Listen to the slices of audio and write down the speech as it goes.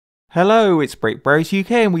Hello, it's BrickBros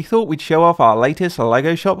UK and we thought we'd show off our latest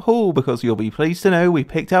LEGO shop haul because you'll be pleased to know we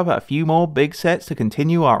picked up a few more big sets to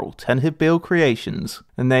continue our alternative build creations.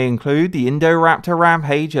 And they include the Indoraptor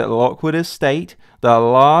Rampage at Lockwood Estate, the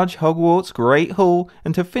large Hogwarts Great Hall,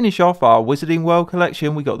 and to finish off our Wizarding World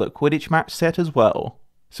collection we got the Quidditch match set as well.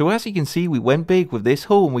 So as you can see, we went big with this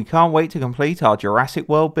haul and we can't wait to complete our Jurassic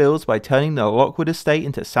World builds by turning the Lockwood Estate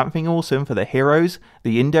into something awesome for the heroes,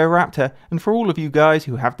 the Indoraptor, and for all of you guys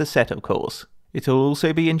who have the set of course. It'll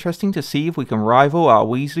also be interesting to see if we can rival our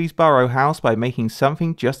Weasley's Burrow house by making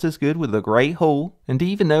something just as good with the Great Hall, and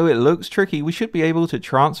even though it looks tricky, we should be able to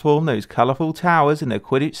transform those colourful towers in the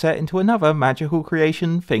Quidditch set into another magical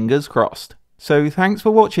creation, fingers crossed. So thanks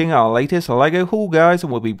for watching our latest LEGO haul guys,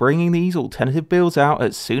 and we'll be bringing these alternative builds out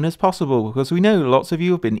as soon as possible because we know lots of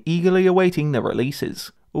you have been eagerly awaiting the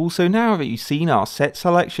releases. Also, now that you've seen our set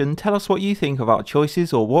selection, tell us what you think of our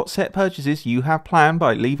choices or what set purchases you have planned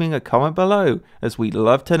by leaving a comment below, as we'd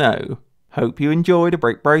love to know. Hope you enjoyed a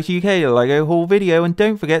BrickBros UK LEGO haul video, and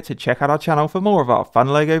don't forget to check out our channel for more of our fun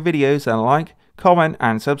LEGO videos, and like, comment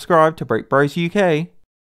and subscribe to BrickBros UK.